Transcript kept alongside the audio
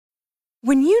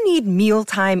When you need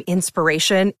mealtime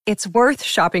inspiration, it's worth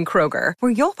shopping Kroger,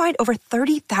 where you'll find over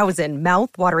 30,000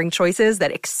 mouth-watering choices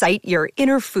that excite your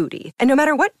inner foodie. And no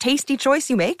matter what tasty choice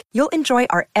you make, you'll enjoy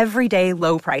our everyday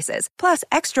low prices, plus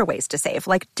extra ways to save,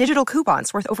 like digital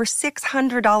coupons worth over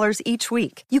 $600 each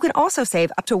week. You can also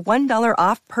save up to $1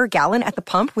 off per gallon at the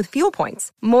pump with fuel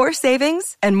points. More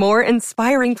savings and more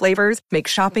inspiring flavors make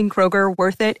shopping Kroger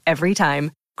worth it every time.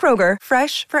 Kroger,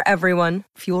 fresh for everyone.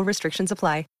 Fuel restrictions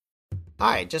apply.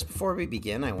 Hi, just before we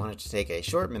begin, I wanted to take a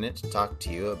short minute to talk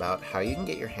to you about how you can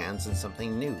get your hands on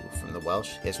something new from the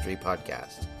Welsh History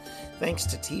Podcast. Thanks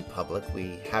to TeePublic,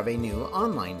 we have a new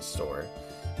online store.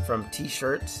 From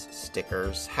t-shirts,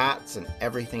 stickers, hats, and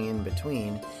everything in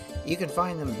between, you can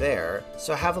find them there,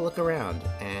 so have a look around.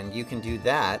 And you can do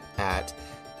that at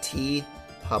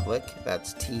TeePublic,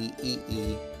 that's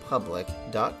T-E-E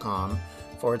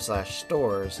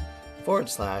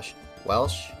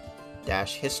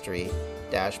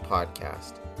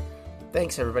public.com/stores/Welsh-history-podcast.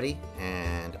 Thanks, everybody,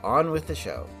 and on with the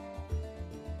show.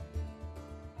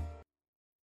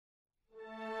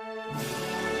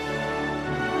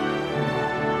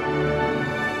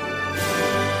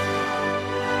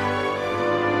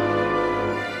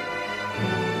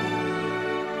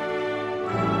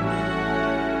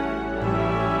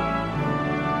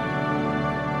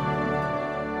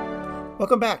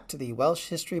 Welcome back to the Welsh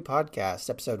History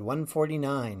Podcast, episode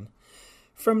 149,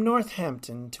 From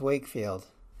Northampton to Wakefield.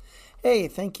 Hey,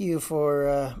 thank you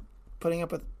for putting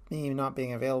up with me not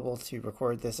being available to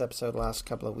record this episode last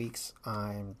couple of weeks.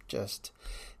 I'm just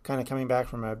kind of coming back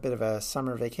from a bit of a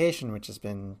summer vacation, which has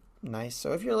been nice.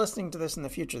 So if you're listening to this in the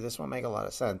future, this won't make a lot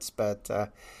of sense. But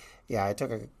yeah, I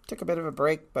took a bit of a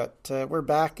break, but we're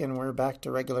back, and we're back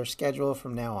to regular schedule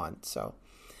from now on. So,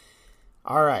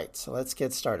 all right, so let's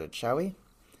get started, shall we?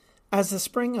 As the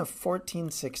spring of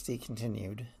 1460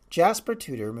 continued, Jasper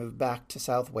Tudor moved back to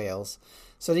South Wales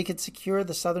so that he could secure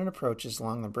the southern approaches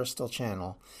along the Bristol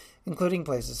Channel, including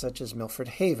places such as Milford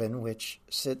Haven, which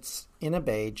sits in a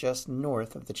bay just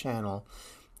north of the Channel,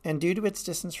 and due to its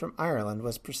distance from Ireland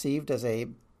was perceived as a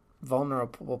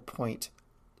vulnerable point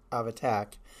of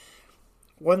attack.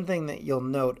 One thing that you'll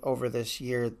note over this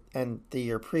year and the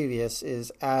year previous is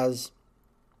as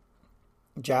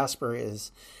Jasper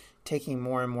is taking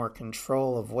more and more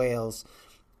control of Wales,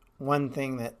 one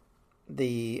thing that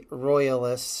the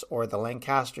Royalists or the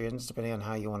Lancastrians, depending on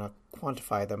how you want to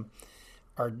quantify them,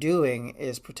 are doing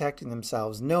is protecting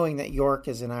themselves, knowing that York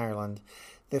is in Ireland,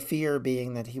 the fear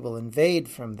being that he will invade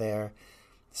from there.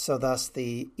 So thus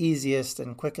the easiest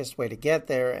and quickest way to get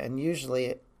there, and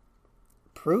usually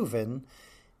proven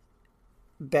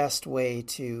best way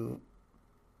to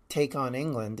take on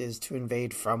England, is to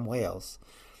invade from Wales.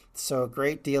 So a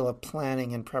great deal of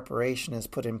planning and preparation is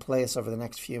put in place over the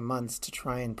next few months to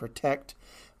try and protect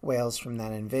Wales from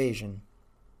that invasion.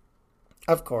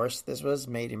 Of course, this was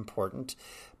made important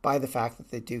by the fact that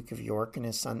the Duke of York and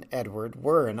his son Edward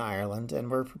were in Ireland and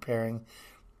were preparing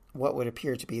what would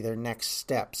appear to be their next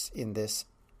steps in this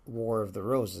War of the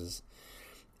Roses.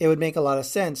 It would make a lot of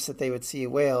sense that they would see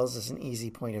Wales as an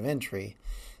easy point of entry.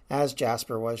 As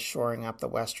Jasper was shoring up the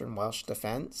western Welsh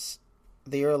defence,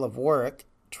 the Earl of Warwick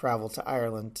traveled to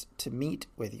Ireland to meet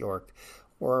with York.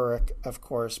 Warwick, of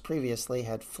course, previously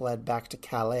had fled back to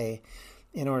Calais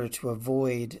in order to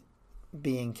avoid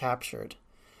being captured.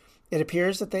 It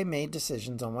appears that they made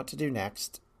decisions on what to do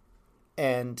next,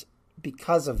 and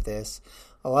because of this,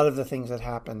 a lot of the things that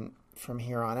happen from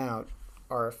here on out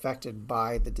are affected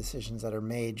by the decisions that are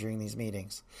made during these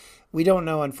meetings. We don't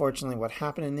know, unfortunately, what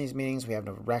happened in these meetings. We have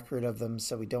no record of them,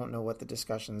 so we don't know what the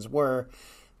discussions were.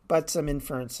 But some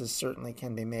inferences certainly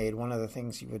can be made. One of the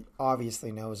things you would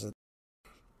obviously know is that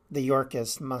the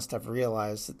Yorkists must have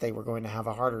realized that they were going to have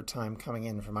a harder time coming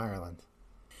in from Ireland.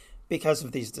 Because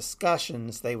of these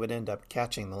discussions, they would end up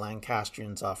catching the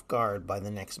Lancastrians off guard by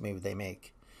the next move they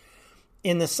make.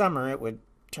 In the summer, it would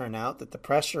turn out that the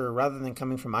pressure, rather than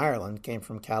coming from Ireland, came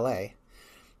from Calais.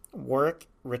 Warwick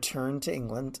returned to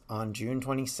England on June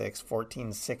 26,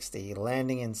 1460,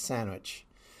 landing in Sandwich.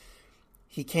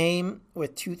 He came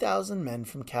with 2,000 men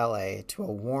from Calais to a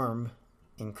warm,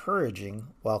 encouraging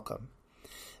welcome.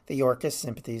 The Yorkist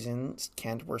sympathies in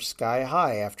Kent were sky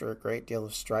high after a great deal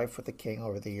of strife with the king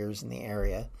over the years in the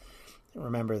area.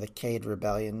 Remember the Cade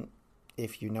Rebellion.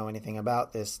 If you know anything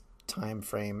about this time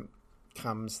frame,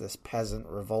 this peasant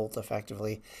revolt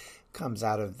effectively comes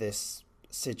out of this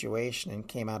situation and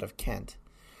came out of Kent.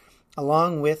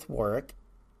 Along with Warwick,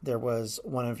 there was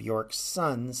one of York's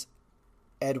sons,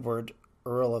 Edward,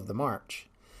 Earl of the March.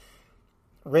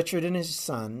 Richard and his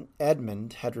son,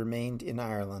 Edmund, had remained in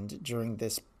Ireland during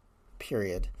this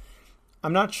period.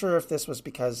 I'm not sure if this was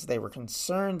because they were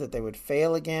concerned that they would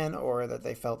fail again, or that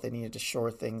they felt they needed to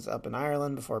shore things up in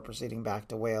Ireland before proceeding back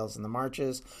to Wales and the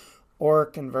Marches, or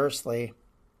conversely,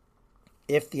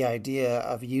 if the idea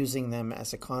of using them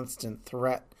as a constant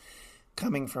threat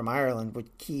coming from Ireland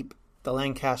would keep the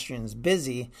Lancastrians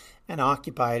busy and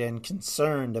occupied and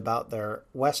concerned about their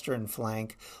western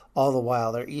flank, all the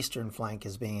while their eastern flank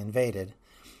is being invaded.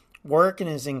 Warwick and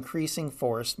his increasing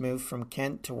force moved from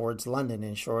Kent towards London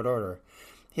in short order.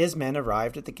 His men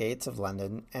arrived at the gates of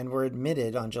London and were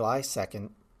admitted on July 2nd,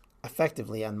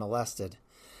 effectively unmolested.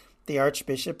 The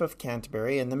Archbishop of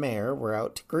Canterbury and the mayor were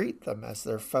out to greet them as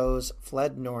their foes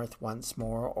fled north once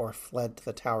more, or fled to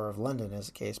the Tower of London, as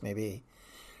the case may be.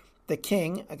 The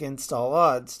king, against all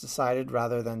odds, decided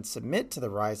rather than submit to the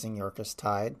rising Yorkist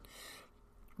tide,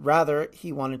 rather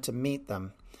he wanted to meet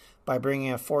them by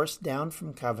bringing a force down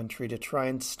from Coventry to try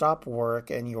and stop Warwick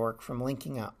and York from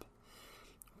linking up.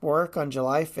 Warwick on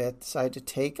July 5th decided to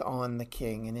take on the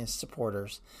king and his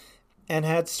supporters, and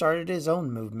had started his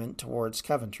own movement towards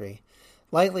Coventry.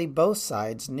 Likely both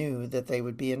sides knew that they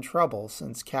would be in trouble,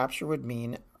 since capture would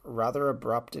mean a rather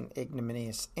abrupt and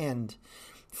ignominious end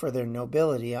for their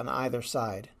nobility on either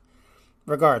side.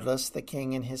 Regardless, the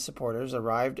king and his supporters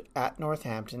arrived at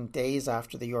Northampton days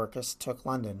after the Yorkists took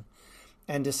London,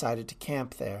 and decided to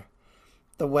camp there.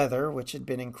 The weather, which had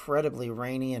been incredibly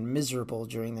rainy and miserable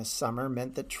during this summer,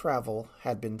 meant that travel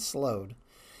had been slowed.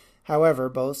 However,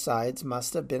 both sides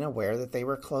must have been aware that they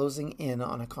were closing in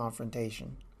on a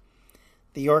confrontation.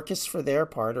 The Yorkists, for their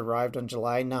part, arrived on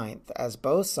July 9th, as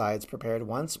both sides prepared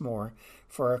once more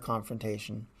for a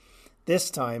confrontation. This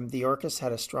time, the Yorkists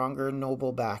had a stronger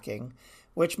noble backing,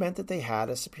 which meant that they had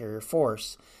a superior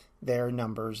force. Their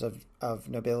numbers of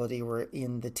nobility were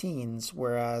in the teens,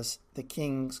 whereas the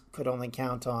kings could only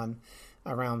count on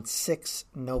around 6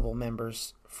 noble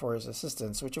members for his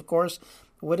assistance, which of course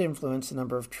would influence the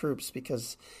number of troops,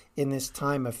 because in this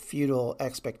time of feudal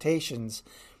expectations,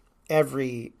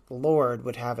 every lord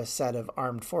would have a set of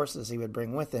armed forces he would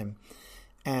bring with him,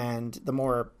 and the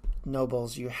more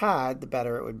nobles you had, the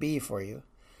better it would be for you.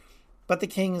 But the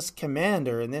king's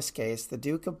commander, in this case, the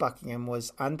Duke of Buckingham,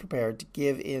 was unprepared to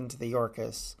give in to the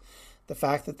Yorkists. The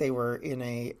fact that they were in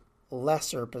a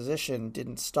lesser position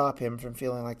didn't stop him from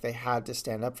feeling like they had to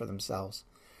stand up for themselves.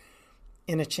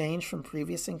 In a change from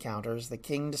previous encounters, the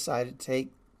king decided to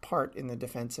take part in the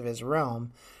defense of his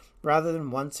realm, rather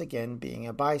than once again being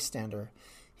a bystander.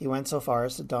 He went so far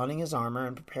as to donning his armor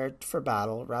and prepared for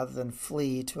battle, rather than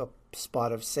flee to a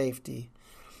spot of safety.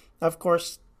 Of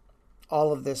course,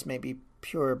 all of this may be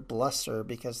pure bluster,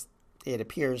 because it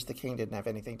appears the king didn't have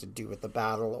anything to do with the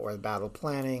battle or the battle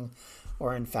planning,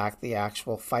 or in fact the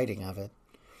actual fighting of it.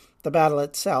 The battle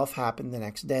itself happened the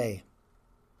next day.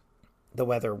 The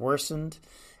weather worsened,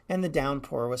 and the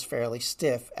downpour was fairly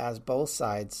stiff, as both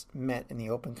sides met in the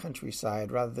open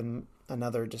countryside rather than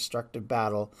another destructive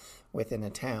battle within a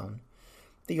town.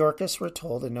 The Yorkists were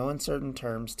told in no uncertain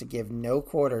terms to give no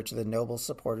quarter to the noble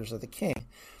supporters of the king,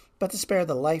 but to spare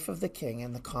the life of the king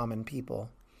and the common people.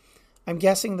 I'm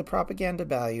guessing the propaganda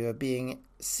value of being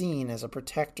seen as a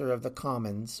protector of the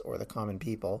commons, or the common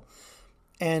people,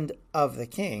 and of the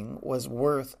king was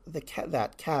worth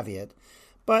that caveat,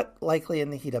 but likely in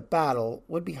the heat of battle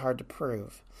would be hard to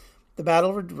prove. The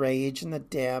battle would rage in the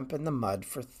damp and the mud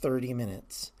for 30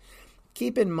 minutes.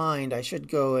 Keep in mind, I should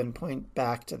go and point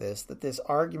back to this, that this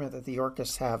argument that the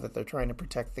Yorkists have that they're trying to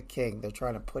protect the king, they're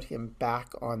trying to put him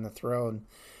back on the throne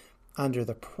under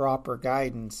the proper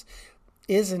guidance,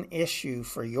 is an issue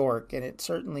for York, and it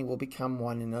certainly will become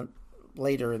one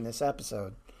later in this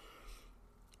episode.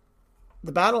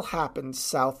 The battle happened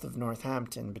south of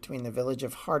Northampton, between the village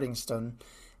of Hardingstone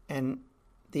and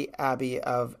the abbey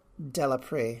of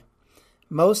Delapré.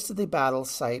 Most of the battle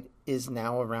site is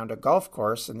now around a golf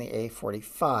course in the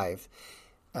A45,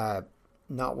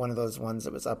 not one of those ones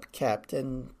that was upkept,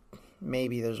 and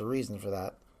maybe there's a reason for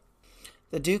that.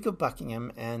 The Duke of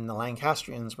Buckingham and the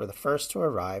Lancastrians were the first to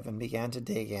arrive and began to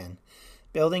dig in,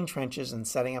 building trenches and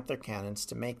setting up their cannons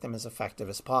to make them as effective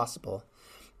as possible.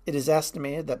 It is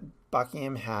estimated that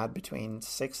Buckingham had between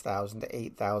 6,000 to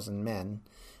 8,000 men,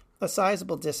 a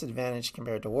sizable disadvantage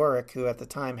compared to Warwick, who at the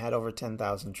time had over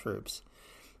 10,000 troops.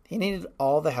 He needed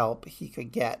all the help he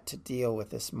could get to deal with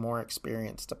this more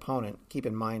experienced opponent. Keep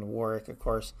in mind, Warwick, of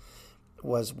course,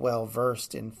 was well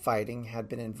versed in fighting, had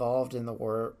been involved in the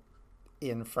war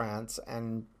in France,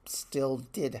 and still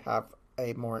did have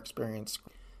a more experienced.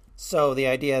 So the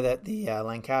idea that the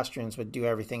Lancastrians would do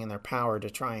everything in their power to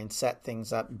try and set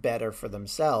things up better for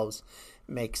themselves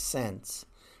makes sense.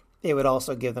 It would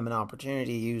also give them an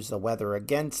opportunity to use the weather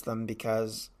against them,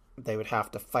 because they would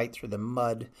have to fight through the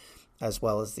mud as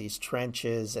well as these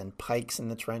trenches and pikes in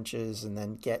the trenches, and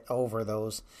then get over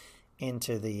those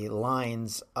into the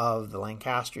lines of the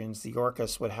Lancastrians, the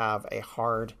Yorkists would have a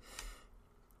hard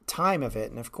time of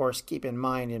it. And of course, keep in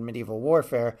mind, in medieval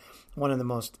warfare, one of the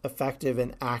most effective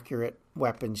and accurate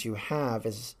weapons you have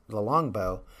is the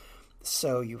longbow.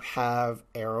 So you have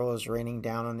arrows raining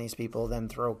down on these people, then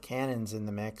throw cannons in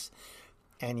the mix,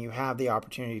 and you have the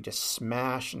opportunity to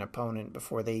smash an opponent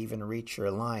before they even reach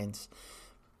your lines.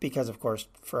 Because, of course,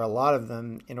 for a lot of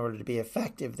them, in order to be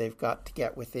effective, they've got to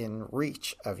get within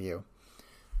reach of you.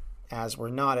 As we're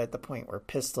not at the point where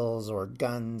pistols or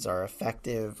guns are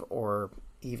effective, or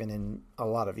even in a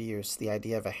lot of use, the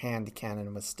idea of a hand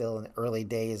cannon was still in the early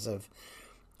days of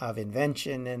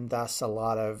invention, and thus a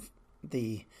lot of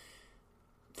the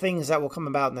things that will come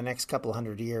about in the next couple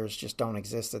hundred years just don't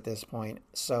exist at this point.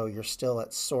 So you're still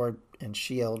at sword and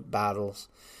shield battles.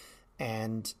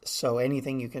 And so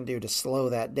anything you can do to slow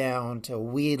that down, to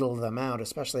wheedle them out,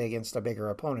 especially against a bigger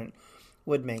opponent,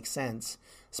 would make sense,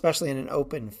 especially in an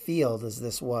open field as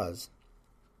this was.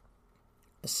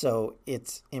 So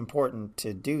it's important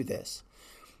to do this.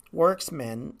 Warwick's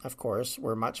men, of course,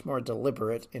 were much more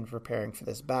deliberate in preparing for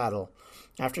this battle.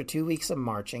 After 2 weeks of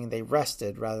marching, they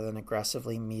rested rather than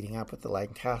aggressively meeting up with the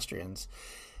Lancastrians.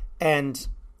 And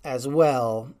as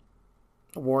well,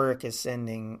 Warwick is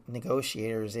sending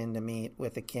negotiators in to meet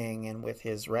with the king and with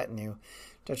his retinue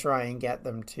to try and get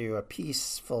them to a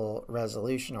peaceful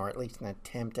resolution, or at least an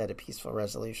attempt at a peaceful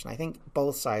resolution. I think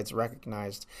both sides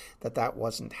recognized that that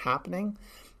wasn't happening,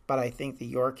 but I think the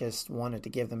Yorkists wanted to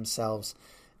give themselves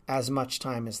as much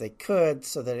time as they could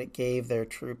so that it gave their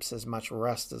troops as much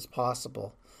rest as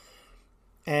possible.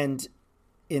 And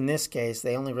in this case,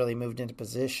 they only really moved into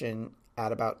position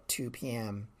at about 2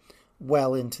 p.m.,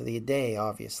 well into the day,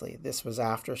 obviously. This was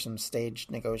after some staged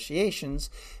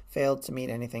negotiations failed to meet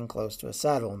anything close to a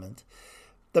settlement.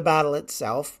 The battle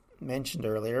itself, mentioned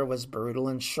earlier, was brutal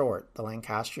and short. The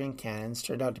Lancastrian cannons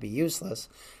turned out to be useless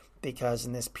because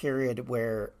in this period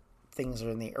where things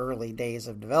are in the early days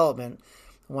of development,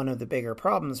 one of the bigger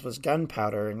problems was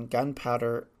gunpowder, and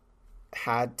gunpowder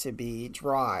had to be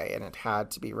dry and it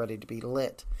had to be ready to be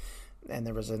lit. And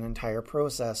there was an entire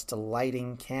process to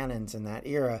lighting cannons in that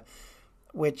era,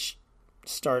 which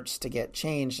starts to get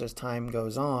changed as time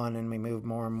goes on and we move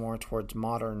more and more towards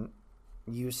modern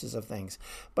uses of things.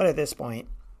 But at this point,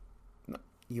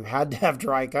 you had to have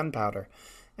dry gunpowder.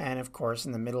 And of course,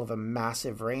 in the middle of a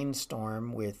massive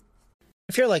rainstorm with...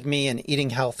 If you're like me and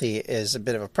eating healthy is a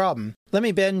bit of a problem, let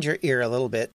me bend your ear a little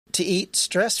bit to eat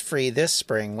stress-free this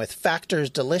spring with Factor's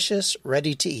delicious,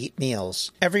 ready-to-eat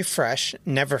meals. Every fresh,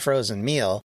 never-frozen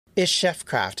meal is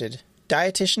chef-crafted,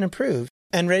 dietitian-approved,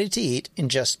 and ready to eat in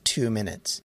just 2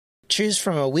 minutes. Choose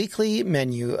from a weekly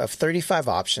menu of 35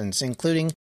 options,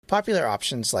 including popular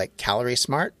options like Calorie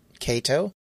Smart,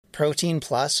 Keto, Protein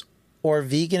Plus, or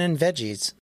Vegan and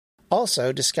Veggies.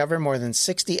 Also, discover more than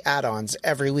 60 add-ons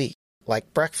every week,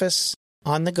 like breakfast,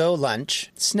 on-the-go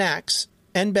lunch, snacks,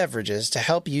 and beverages to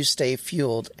help you stay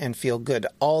fueled and feel good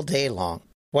all day long.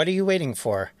 What are you waiting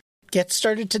for? Get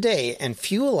started today and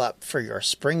fuel up for your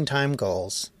springtime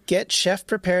goals. Get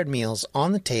chef-prepared meals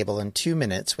on the table in 2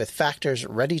 minutes with Factor's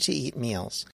ready-to-eat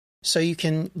meals, so you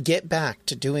can get back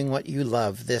to doing what you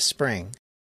love this spring.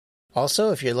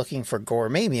 Also, if you're looking for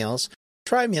gourmet meals,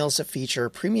 try meals that feature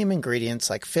premium ingredients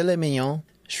like filet mignon,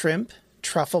 shrimp,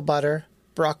 truffle butter,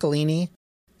 broccolini,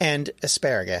 and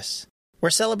asparagus. We're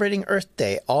celebrating Earth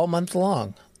Day all month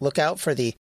long. Look out for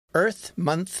the Earth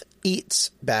Month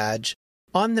Eats badge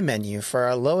on the menu for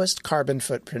our lowest carbon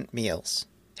footprint meals.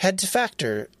 Head to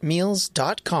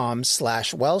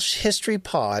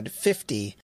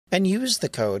factormeals.com/WelshHistoryPod50 and use the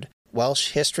code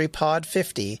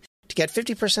WelshHistoryPod50 to get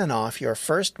 50% off your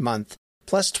first month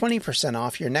plus 20%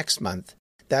 off your next month.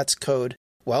 That's code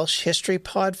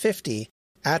WelshHistoryPod50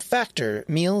 at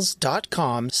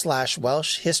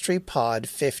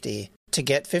factormeals.com/WelshHistoryPod50 to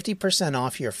get 50%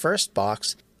 off your first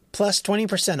box plus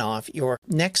 20% off your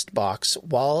next box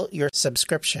while your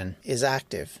subscription is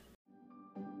active.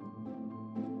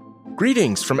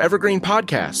 Greetings from Evergreen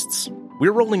Podcasts.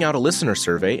 We're rolling out a listener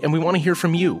survey, and we want to hear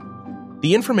from you.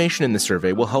 The information in the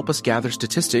survey will help us gather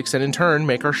statistics and in turn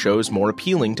make our shows more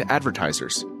appealing to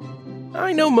advertisers.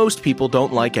 I know most people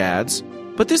don't like ads,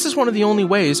 but this is one of the only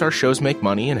ways our shows make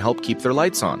money and help keep their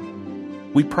lights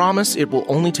on. We promise it will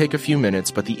only take a few minutes,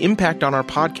 but the impact on our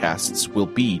podcasts will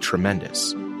be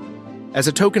tremendous. As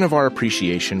a token of our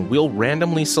appreciation, we'll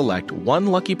randomly select one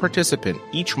lucky participant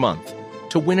each month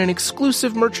to win an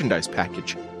exclusive merchandise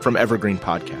package from Evergreen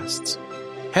Podcasts.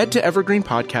 Head to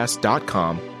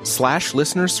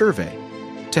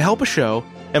evergreenpodcast.com/listenersurvey to help a show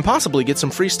and possibly get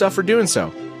some free stuff for doing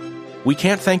so. We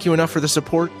can't thank you enough for the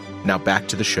support. Now back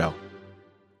to the show.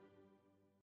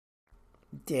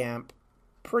 Damp,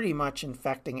 pretty much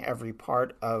infecting every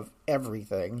part of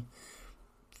everything.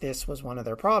 This was one of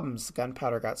their problems.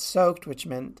 Gunpowder got soaked, which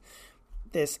meant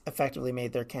this effectively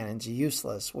made their cannons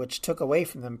useless, which took away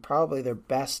from them probably their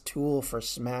best tool for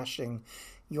smashing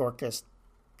Yorkist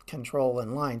control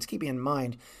and lines, keeping in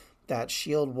mind that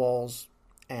shield walls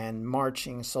and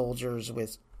marching soldiers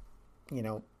with,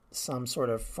 some sort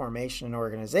of formation and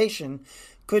organization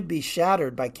could be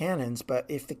shattered by cannons, but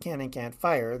if the cannon can't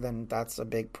fire, then that's a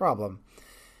big problem.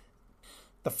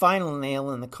 The final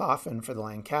nail in the coffin for the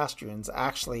Lancastrians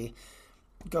actually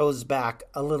goes back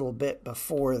a little bit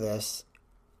before this,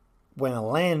 when a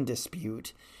land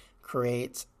dispute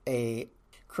creates a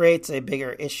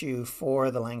bigger issue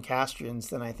for the Lancastrians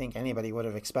than I think anybody would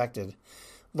have expected.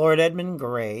 Lord Edmund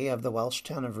Grey of the Welsh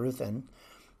town of Ruthin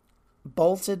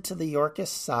bolted to the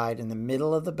Yorkist side in the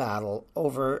middle of the battle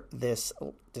over this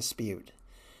dispute,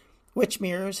 which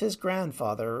mirrors his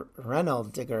grandfather,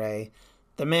 Reynold de Grey,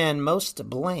 the man most to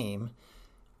blame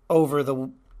over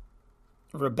the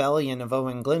rebellion of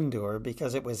Owen Glyndŵr,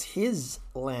 because it was his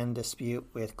land dispute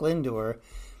with Glyndŵr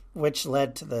which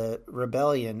led to the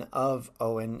rebellion of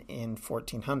Owen in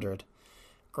 1400.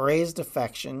 Grey's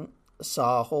defection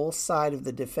saw a whole side of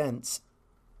the defense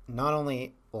not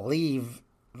only leave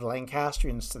the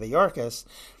Lancastrians to the Yorkists,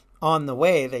 on the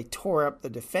way they tore up the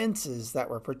defenses that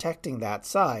were protecting that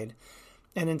side,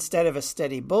 and instead of a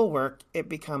steady bulwark, it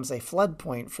becomes a flood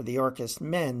point for the Yorkist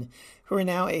men, who are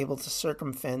now able to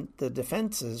circumvent the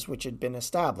defenses which had been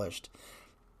established.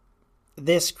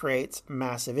 This creates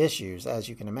massive issues, as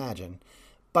you can imagine.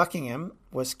 Buckingham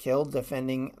was killed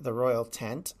defending the royal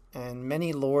tent, and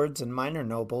many lords and minor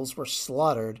nobles were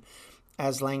slaughtered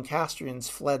as Lancastrians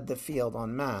fled the field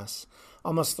en masse.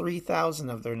 Almost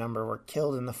 3,000 of their number were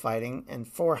killed in the fighting, and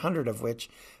 400 of which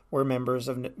were members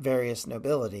of various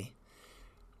nobility.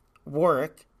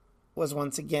 Warwick was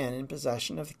once again in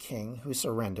possession of the king, who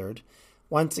surrendered.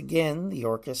 Once again, the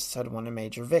Yorkists had won a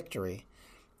major victory.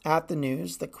 At the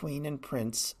news, the queen and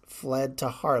prince fled to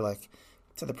Harlech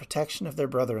to the protection of their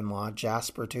brother-in-law,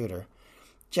 Jasper Tudor.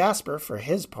 Jasper, for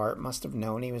his part, must have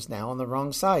known he was now on the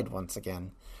wrong side once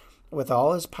again. With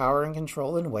all his power and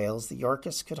control in Wales, the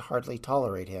Yorkists could hardly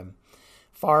tolerate him.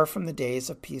 Far from the days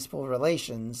of peaceful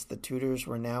relations, the Tudors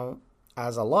were now,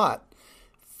 as a lot,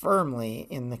 firmly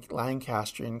in the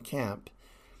Lancastrian camp,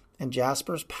 and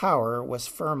Jasper's power was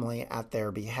firmly at their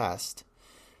behest.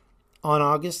 On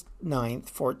August 9,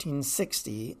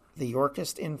 1460, the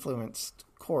Yorkist-influenced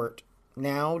court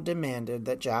now demanded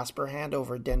that Jasper hand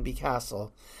over Denbigh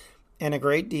Castle and a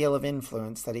great deal of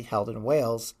influence that he held in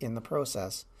Wales in the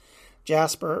process.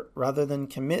 Jasper, rather than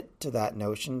commit to that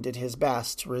notion, did his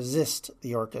best to resist the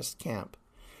Yorkist camp.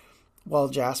 While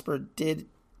Jasper did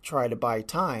try to buy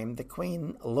time, the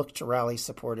Queen looked to rally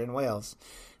support in Wales.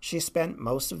 She spent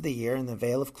most of the year in the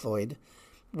Vale of Clwyd,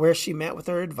 where she met with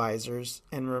her advisors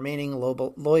and remaining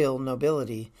loyal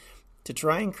nobility to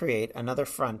try and create another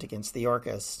front against the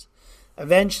Yorkists.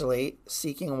 Eventually,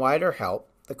 seeking wider help,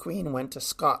 the Queen went to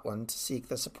Scotland to seek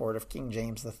the support of King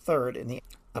James III in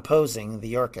opposing the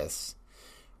Yorkists.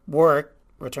 Warwick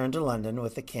returned to London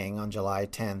with the king on July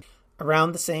 10th.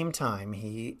 Around the same time,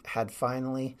 he had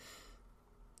finally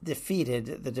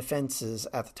defeated the defences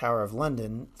at the Tower of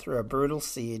London through a brutal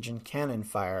siege and cannon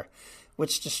fire,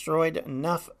 which destroyed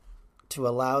enough to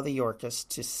allow the Yorkists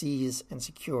to seize and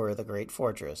secure the great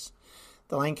fortress.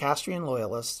 The Lancastrian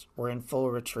loyalists were in full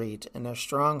retreat, and their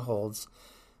strongholds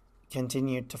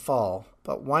continued to fall,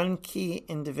 but one key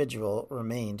individual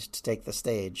remained to take the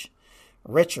stage.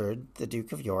 Richard, the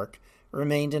Duke of York,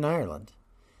 remained in Ireland.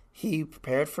 He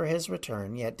prepared for his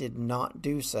return, yet did not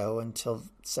do so until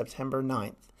September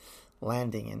 9th,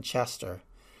 landing in Chester.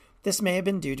 This may have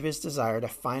been due to his desire to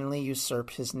finally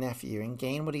usurp his nephew and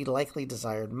gain what he likely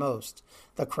desired most,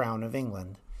 the crown of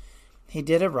England. He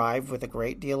did arrive with a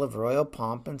great deal of royal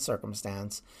pomp and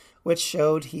circumstance, which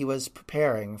showed he was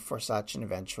preparing for such an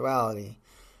eventuality.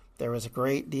 There was a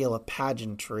great deal of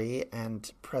pageantry and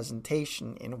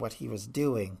presentation in what he was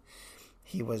doing.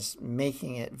 He was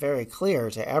making it very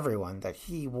clear to everyone that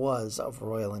he was of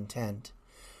royal intent.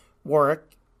 Warwick,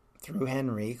 through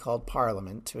Henry, called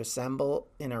Parliament to assemble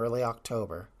in early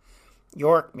October.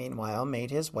 York, meanwhile,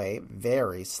 made his way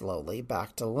very slowly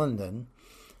back to London,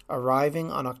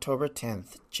 arriving on October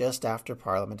 10th, just after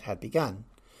Parliament had begun.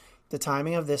 The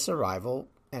timing of this arrival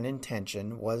and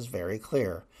intention was very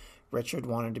clear. Richard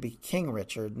wanted to be King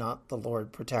Richard, not the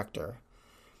Lord Protector.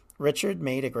 Richard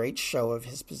made a great show of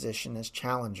his position as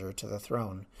challenger to the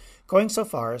throne, going so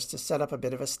far as to set up a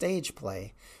bit of a stage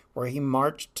play where he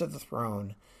marched to the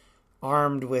throne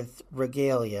armed with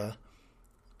regalia,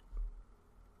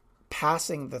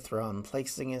 passing the throne,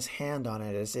 placing his hand on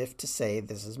it as if to say,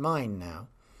 "This is mine now."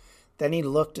 Then he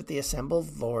looked at the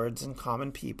assembled lords and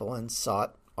common people and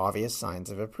sought obvious signs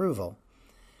of approval.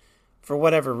 For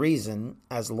whatever reason,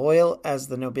 as loyal as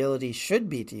the nobility should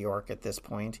be to York at this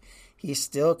point, he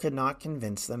still could not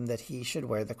convince them that he should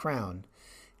wear the crown.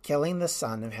 Killing the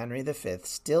son of Henry V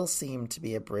still seemed to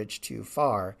be a bridge too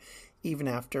far, even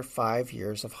after 5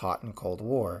 years of hot and cold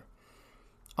war.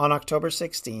 On October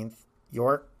 16th,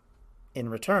 York, in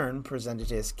return, presented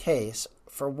his case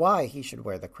for why he should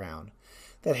wear the crown,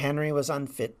 that Henry was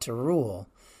unfit to rule.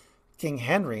 King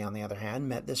Henry, on the other hand,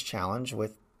 met this challenge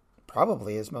with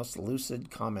probably his most lucid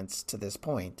comments to this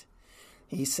point.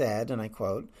 He said, and I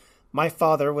quote, "My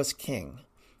father was king.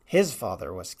 His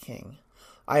father was king.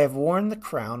 I have worn the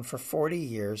crown for 40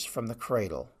 years from the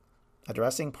cradle."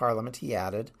 Addressing Parliament, he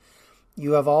added,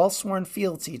 "You have all sworn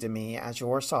fealty to me as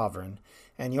your sovereign,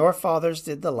 and your fathers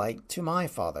did the like to my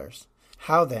fathers.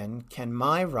 How then can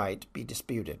my right be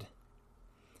disputed?"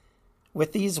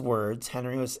 With these words,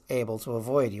 Henry was able to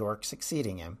avoid York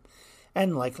succeeding him,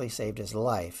 and likely saved his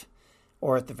life,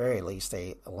 or at the very least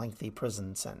a lengthy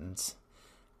prison sentence.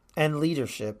 And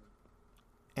leadership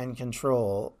and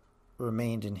control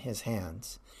remained in his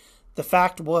hands. The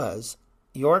fact was,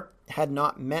 York had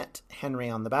not met Henry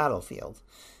on the battlefield,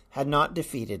 had not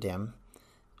defeated him,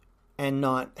 and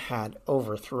not had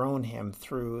overthrown him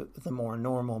through the more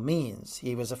normal means.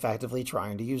 He was effectively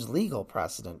trying to use legal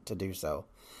precedent to do so,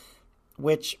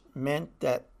 which meant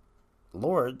that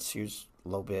lords whose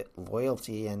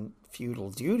loyalty and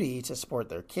feudal duty to support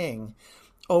their king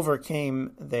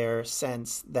overcame their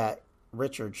sense that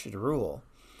Richard should rule.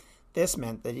 This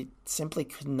meant that he simply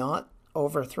could not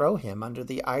overthrow him under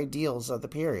the ideals of the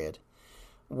period.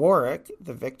 Warwick,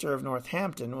 the victor of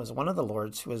Northampton, was one of the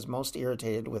lords who was most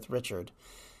irritated with Richard,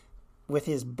 with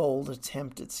his bold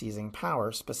attempt at seizing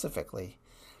power specifically.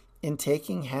 In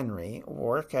taking Henry,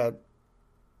 Warwick had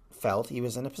felt he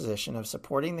was in a position of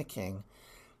supporting the king,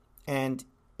 and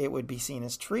it would be seen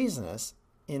as treasonous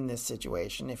in this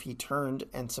situation if he turned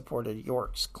and supported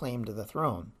York's claim to the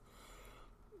throne.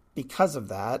 Because of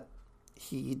that,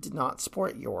 he did not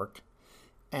support York,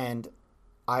 and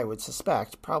I would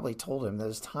suspect probably told him that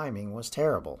his timing was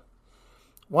terrible.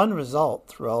 One result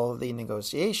through all of the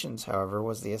negotiations, however,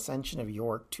 was the ascension of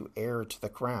York to heir to the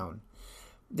crown.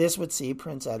 This would see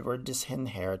Prince Edward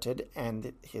disinherited,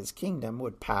 and his kingdom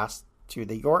would pass to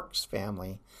the York's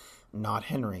family, not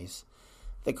Henry's.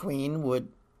 The Queen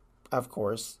would, of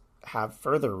course, have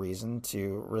further reason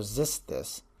to resist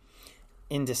this.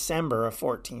 In December of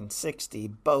 1460,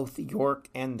 both York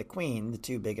and the Queen, the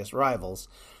two biggest rivals,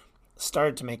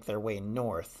 started to make their way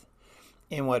north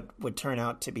in what would turn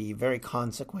out to be very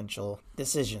consequential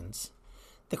decisions.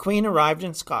 The Queen arrived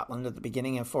in Scotland at the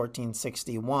beginning of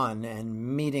 1461,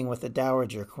 and meeting with the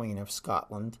Dowager Queen of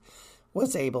Scotland,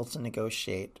 was able to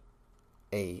negotiate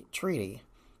a treaty.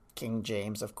 King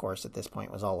James, of course, at this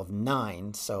point was all of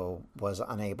 9, so was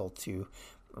unable to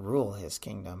rule his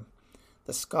kingdom.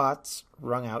 The Scots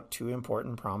wrung out 2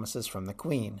 important promises from the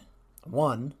Queen.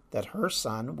 One, that her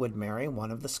son would marry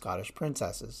one of the Scottish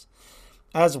princesses.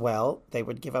 As well, they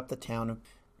would give up the town of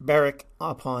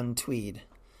Berwick-upon-Tweed.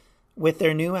 With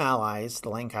their new allies, the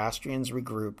Lancastrians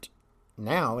regrouped,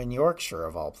 now in Yorkshire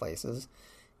of all places,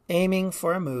 aiming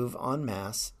for a move en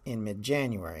masse in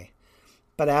mid-January.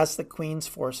 But as the Queen's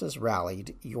forces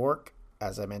rallied, York,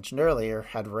 as I mentioned earlier,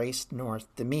 had raced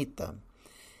north to meet them.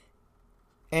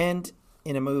 And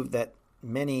in a move that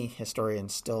many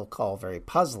historians still call very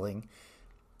puzzling,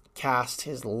 cast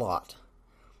his lot.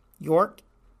 York,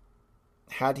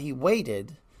 had he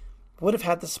waited, would have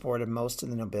had the support of most of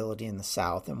the nobility in the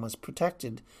south and was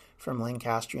protected from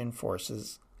Lancastrian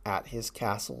forces at his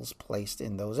castles placed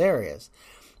in those areas.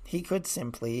 He could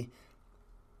simply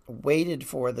waited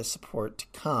for the support to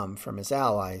come from his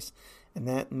allies and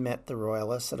then met the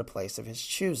royalists at a place of his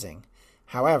choosing.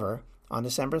 However, on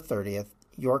December 30th,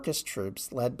 Yorkist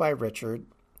troops led by Richard,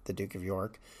 the Duke of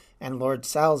York, and Lord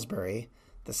Salisbury,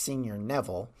 the senior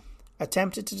Neville,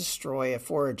 attempted to destroy a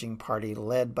foraging party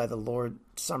led by the Lord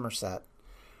Somerset.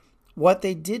 What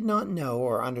they did not know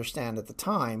or understand at the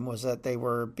time was that they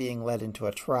were being led into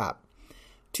a trap.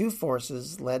 2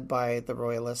 forces led by the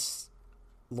royalists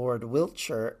Lord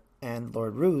Wiltshire and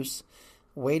Lord Roos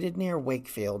waited near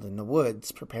Wakefield in the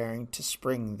woods, preparing to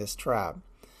spring this trap.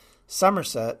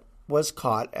 Somerset was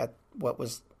caught at what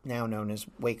was now known as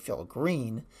Wakefield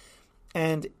Green,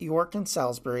 and York and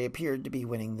Salisbury appeared to be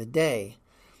winning the day.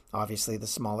 Obviously, the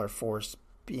smaller force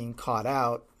being caught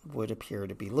out would appear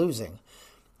to be losing.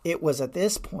 It was at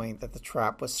this point that the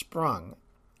trap was sprung,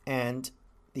 and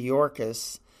the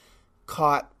Yorkists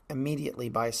caught immediately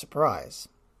by surprise,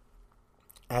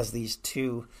 as these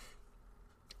two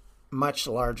much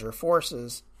larger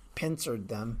forces pincered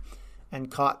them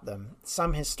and caught them.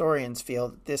 Some historians feel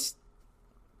that this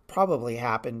probably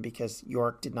happened because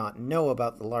York did not know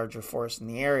about the larger force in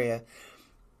the area.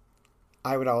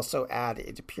 I would also add,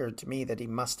 it appeared to me that he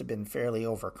must have been fairly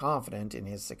overconfident in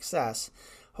his success,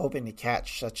 hoping to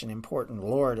catch such an important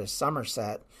lord as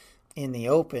Somerset in the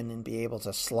open and be able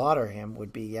to slaughter him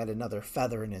would be yet another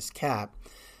feather in his cap.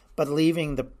 But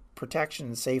leaving the protection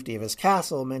and safety of his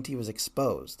castle meant he was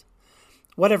exposed.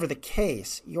 Whatever the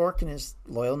case, York and his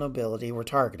loyal nobility were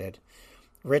targeted.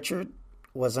 Richard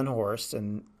was unhorsed,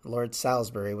 and Lord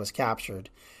Salisbury was captured.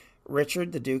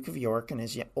 Richard, the Duke of York, and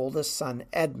his oldest son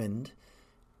Edmund,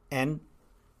 and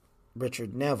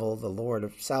Richard Neville, the Lord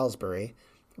of Salisbury,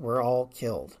 were all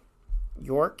killed.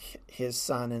 York, his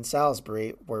son, and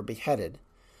Salisbury were beheaded.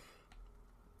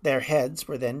 Their heads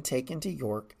were then taken to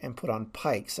York and put on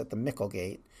pikes at the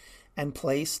Micklegate, and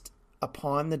placed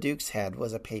upon the Duke's head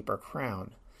was a paper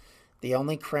crown, the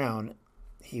only crown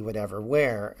he would ever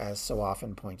wear, as so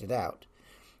often pointed out.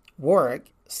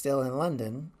 Warwick, still in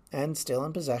London, and still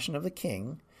in possession of the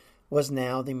king, was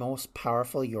now the most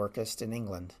powerful Yorkist in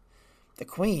England. The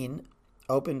Queen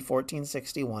opened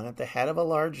 1461 at the head of a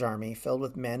large army filled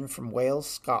with men from Wales,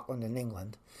 Scotland, and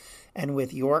England, and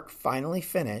with York finally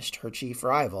finished, her chief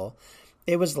rival,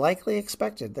 it was likely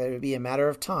expected that it would be a matter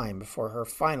of time before her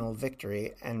final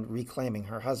victory and reclaiming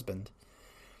her husband.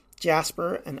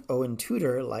 Jasper and Owen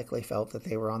Tudor likely felt that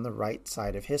they were on the right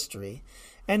side of history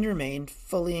and remained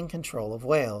fully in control of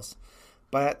Wales.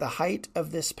 But at the height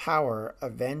of this power, a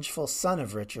vengeful son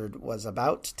of Richard was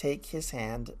about to take his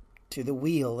hand to the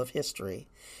wheel of history.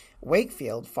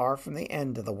 Wakefield, far from the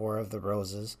end of the War of the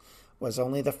Roses, was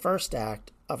only the first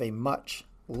act of a much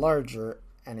larger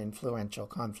and influential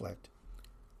conflict.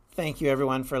 Thank you,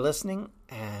 everyone, for listening,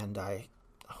 and I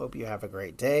hope you have a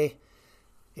great day.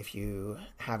 If you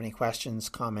have any questions,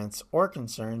 comments, or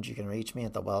concerns, you can reach me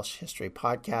at the Welsh History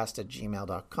Podcast at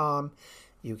gmail.com.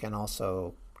 You can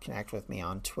also connect with me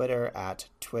on Twitter at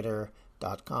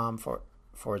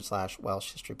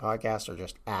twitter.com/Welsh History Podcast, or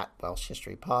just at Welsh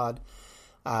History Pod.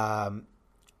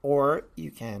 Or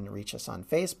you can reach us on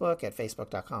Facebook at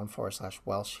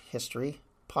facebook.com/Welsh History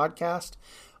Podcast.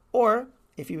 Or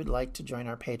if you would like to join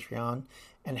our Patreon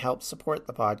and help support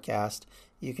the podcast,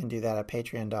 you can do that at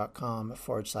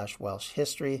patreon.com/Welsh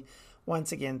History.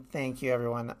 Once again, thank you,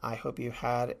 everyone. I hope you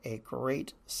had a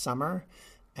great summer,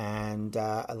 and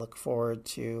I look forward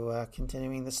to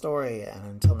continuing the story. And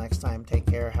until next time, take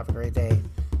care. Have a great day.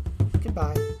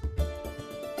 Goodbye.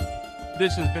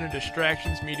 This has been a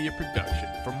Distractions Media production.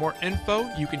 For more info,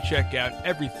 you can check out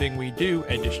everything we do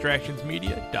at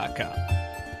distractionsmedia.com.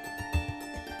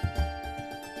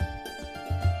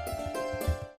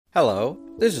 Hello,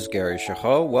 this is Gary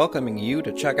Chahot welcoming you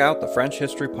to check out the French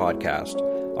History Podcast.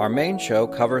 Our main show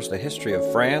covers the history of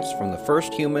France from the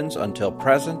first humans until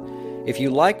present. If you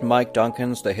liked Mike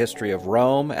Duncan's The History of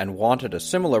Rome and wanted a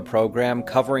similar program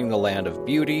covering the land of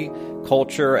beauty,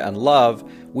 culture, and love,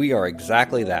 we are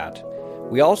exactly that.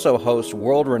 We also host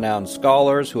world-renowned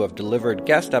scholars who have delivered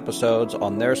guest episodes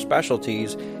on their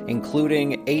specialties,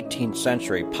 including 18th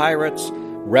century pirates,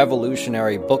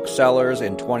 revolutionary booksellers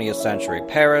in 20th century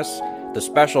Paris, the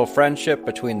special friendship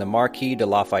between the Marquis de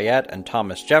Lafayette and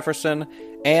Thomas Jefferson,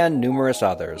 and numerous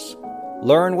others.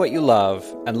 Learn what you love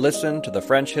and listen to the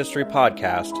French History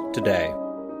Podcast today.